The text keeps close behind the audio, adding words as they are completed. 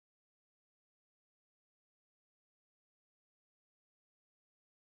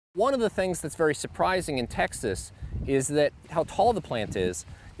One of the things that's very surprising in Texas is that how tall the plant is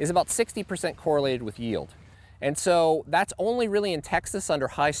about 60% correlated with yield. And so that's only really in Texas under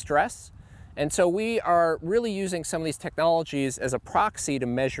high stress. And so we are really using some of these technologies as a proxy to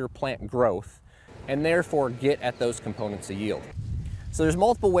measure plant growth and therefore get at those components of yield. So there's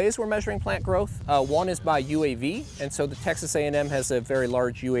multiple ways we're measuring plant growth. One is by UAV, and so the Texas A&M has a very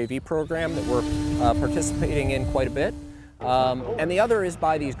large UAV program that we're participating in quite a bit. And the other is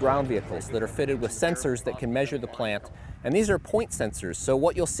by these ground vehicles that are fitted with sensors that can measure the plant. And these are point sensors. So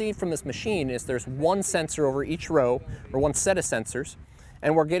what you'll see from this machine is there's one sensor over each row, or one set of sensors.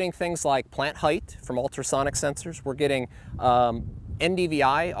 And we're getting things like plant height from ultrasonic sensors. We're getting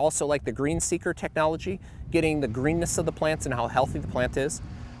NDVI, also like the green seeker technology, getting the greenness of the plants and how healthy the plant is.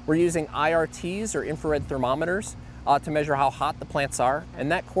 We're using IRTs, or infrared thermometers, to measure how hot the plants are,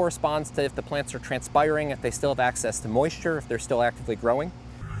 and that corresponds to if the plants are transpiring, if they still have access to moisture, if they're still actively growing.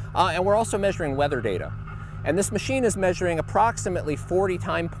 And we're also measuring weather data. And this machine is measuring approximately 40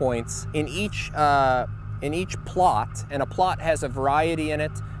 time points in each plot, and a plot has a variety in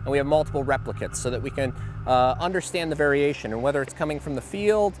it, and we have multiple replicates so that we can understand the variation and whether it's coming from the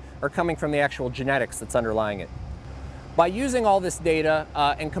field or coming from the actual genetics that's underlying it. By using all this data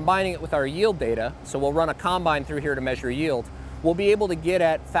and combining it with our yield data, so we'll run a combine through here to measure yield, we'll be able to get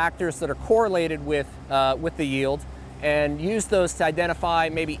at factors that are correlated with the yield and use those to identify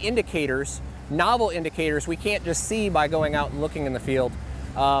maybe indicators, novel indicators we can't just see by going out and looking in the field,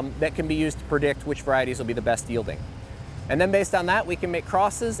 that can be used to predict which varieties will be the best yielding. And then based on that, we can make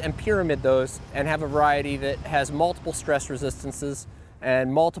crosses and pyramid those and have a variety that has multiple stress resistances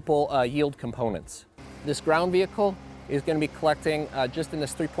and multiple yield components. This ground vehicle is going to be collecting, just in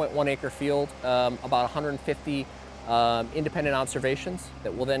this 3.1 acre field, about 150 independent observations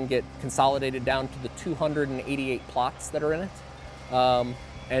that will then get consolidated down to the 288 plots that are in it.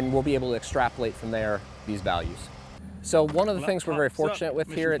 And we'll be able to extrapolate from there these values. So one of the things we're very fortunate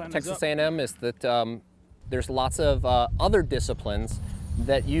with here at Texas A&M is that there's lots of other disciplines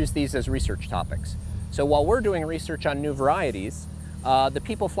that use these as research topics. So while we're doing research on new varieties, the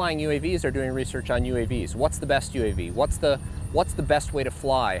people flying UAVs are doing research on UAVs. What's the best UAV? What's the best way to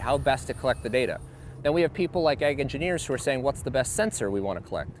fly? How best to collect the data? Then we have people like ag engineers who are saying, what's the best sensor we want to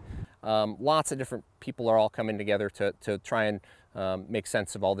collect? Lots of different people are all coming together to try and make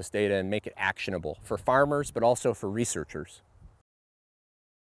sense of all this data and make it actionable for farmers, but also for researchers.